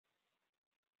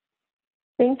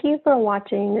Thank you for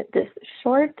watching this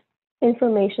short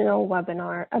informational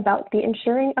webinar about the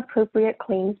Ensuring Appropriate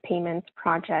Claims Payments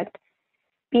project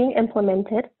being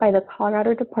implemented by the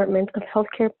Colorado Department of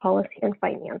Healthcare Policy and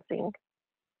Financing.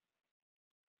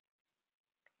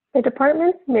 The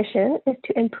department's mission is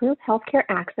to improve healthcare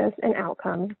access and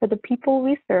outcomes for the people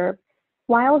we serve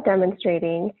while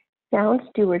demonstrating sound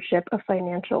stewardship of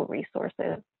financial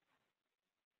resources.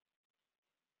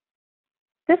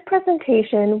 This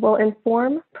presentation will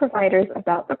inform providers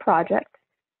about the project,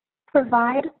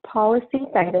 provide policy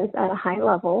guidance at a high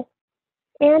level,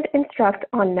 and instruct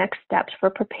on next steps for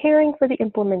preparing for the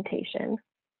implementation.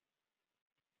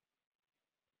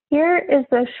 Here is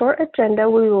the short agenda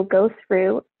we will go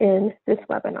through in this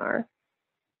webinar.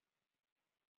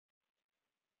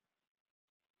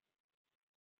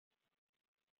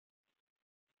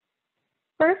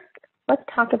 First, let's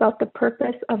talk about the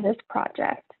purpose of this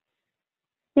project.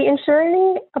 The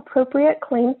Ensuring Appropriate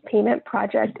Claims Payment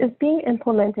project is being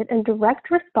implemented in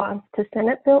direct response to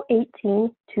Senate Bill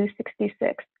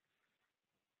 18266.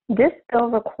 This bill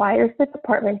requires the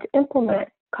department to implement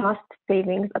cost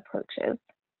savings approaches.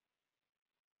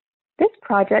 This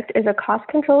project is a cost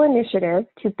control initiative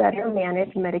to better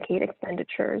manage Medicaid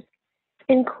expenditures,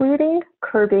 including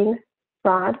curbing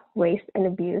fraud, waste, and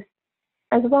abuse,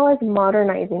 as well as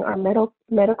modernizing our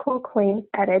medical claims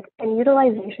edit and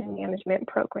utilization management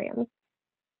programs.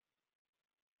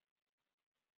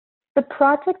 The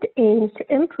project aims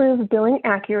to improve billing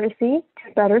accuracy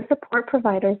to better support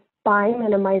providers by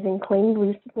minimizing claim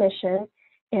resubmission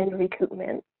and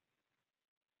recoupment.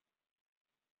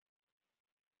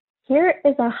 Here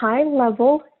is a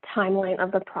high-level timeline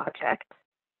of the project.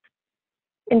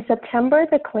 In September,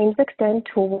 the Claims Extend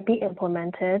tool will be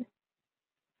implemented.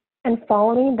 And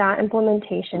following that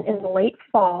implementation in late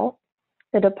fall,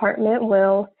 the department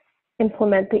will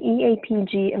implement the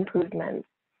EAPG improvements.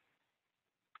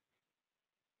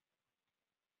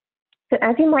 So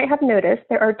as you might have noticed,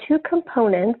 there are two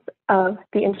components of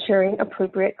the Ensuring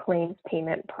Appropriate Claims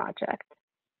Payment project.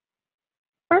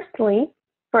 Firstly,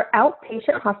 for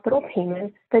outpatient hospital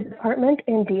payments, the department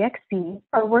and DXC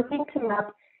are working to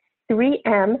map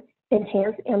 3M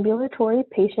Enhanced Ambulatory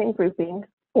Patient Grouping,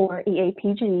 or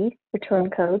EAPG, return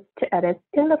codes to edits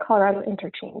in the Colorado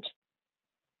interchange.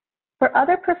 For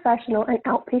other professional and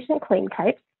outpatient claim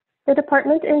types, the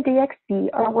department and DXC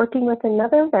are working with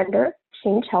another vendor,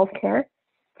 Change Healthcare,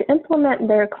 to implement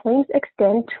their Claims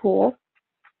Extend tool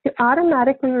to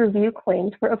automatically review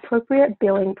claims for appropriate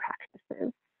billing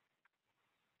practices.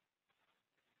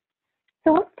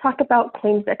 So let's talk about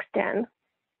Claims Extend.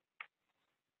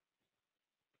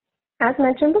 As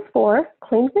mentioned before,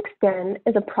 Claims Extend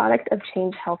is a product of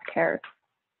Change Healthcare.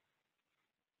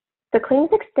 The Claims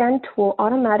Extend tool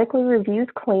automatically reviews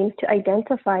claims to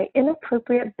identify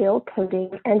inappropriate bill coding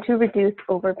and to reduce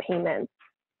overpayments.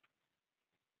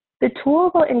 The tool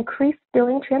will increase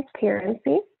billing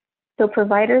transparency, so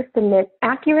providers submit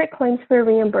accurate claims for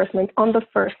reimbursement on the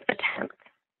first attempt.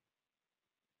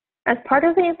 As part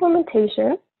of the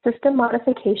implementation, system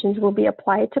modifications will be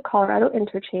applied to Colorado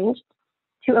Interchange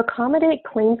to accommodate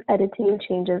claims editing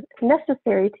changes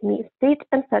necessary to meet state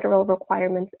and federal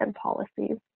requirements and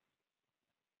policies.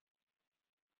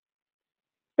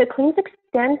 The Claims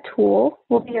Extend tool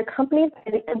will be accompanied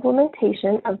by the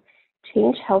implementation of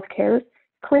Change Healthcare's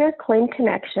Clear Claim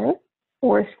Connection,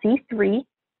 or C3.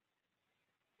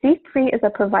 C3 is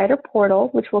a provider portal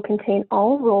which will contain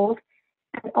all rules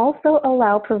and also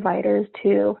allow providers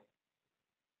to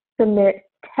submit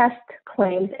test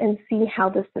claims and see how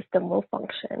the system will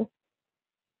function.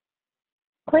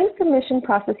 Claim submission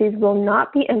processes will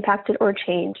not be impacted or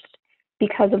changed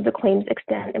because of the Claims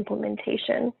Extend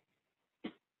implementation.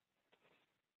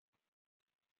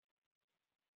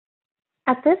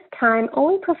 At this time,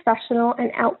 only professional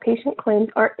and outpatient claims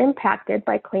are impacted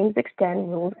by Claims Extend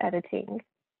rules editing.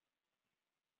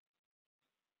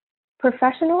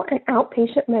 Professional and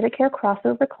outpatient Medicare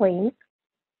crossover claims,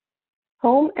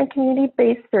 home and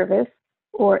community-based service,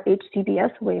 or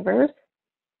HCBS waivers,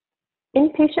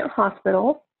 inpatient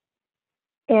hospital,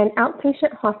 and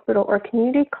outpatient hospital or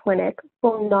community clinic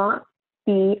will not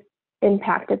be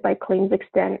impacted by Claims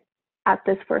Extend at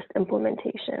this first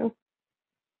implementation.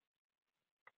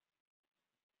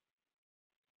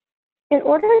 In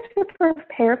order to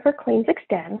prepare for Claims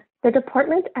Extend, the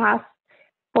department asks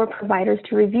for providers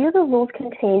to review the rules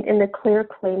contained in the Clear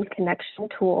Claims Connection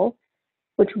tool,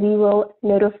 which we will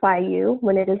notify you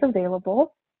when it is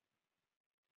available.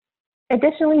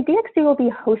 Additionally, DXC will be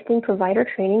hosting provider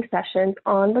training sessions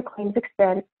on the Claims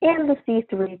Extend and the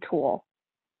C3 tool.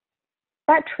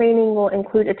 That training will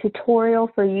include a tutorial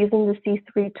for using the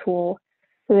C3 tool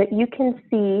so that you can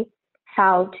see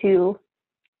how to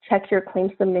check your claim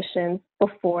submissions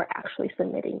before actually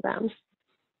submitting them.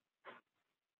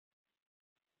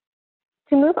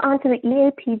 To move on to the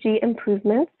EAPG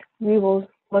improvements, we will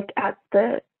look at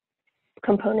the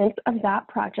components of that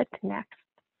project next.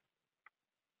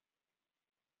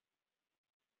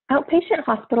 Outpatient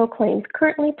hospital claims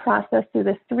currently processed through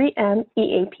the 3M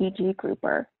EAPG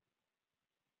grouper.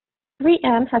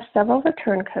 3M has several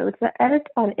return codes that edit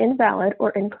on invalid or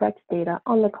incorrect data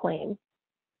on the claim.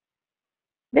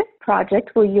 This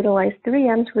project will utilize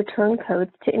 3M's return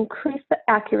codes to increase the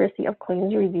accuracy of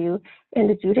claims review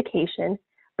and adjudication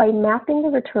by mapping the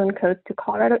return codes to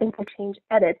Colorado Interchange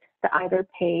edits that either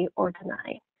pay or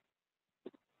deny.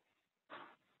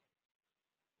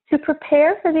 To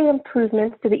prepare for the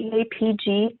improvements to the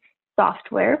EAPG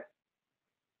software,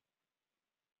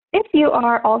 if you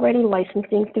are already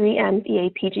licensing 3M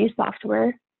EAPG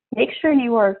software, make sure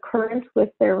you are current with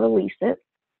their releases.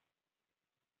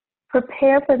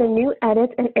 Prepare for the new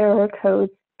edits and error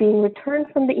codes being returned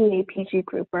from the EAPG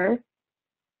grouper,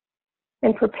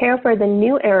 and prepare for the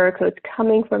new error codes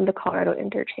coming from the Colorado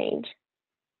Interchange.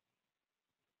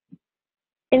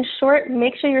 In short,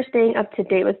 make sure you're staying up to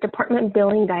date with department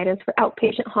billing guidance for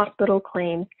outpatient hospital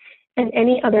claims and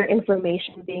any other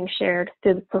information being shared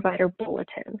through the provider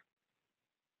bulletin.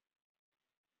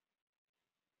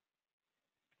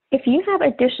 If you have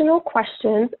additional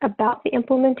questions about the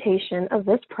implementation of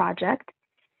this project,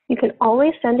 you can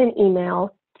always send an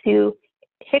email to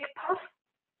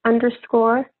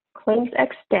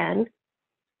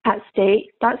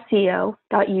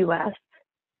hicpuff_claimsextend@state.co.us.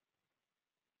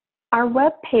 Our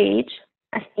web page,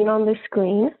 as seen on the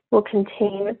screen, will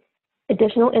contain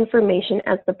additional information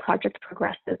as the project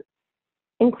progresses,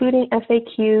 including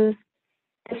FAQs,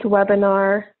 this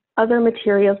webinar, other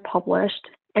materials published,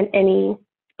 and any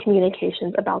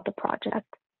communications about the project.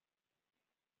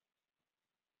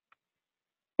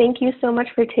 Thank you so much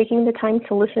for taking the time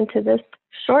to listen to this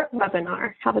short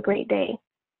webinar. Have a great day.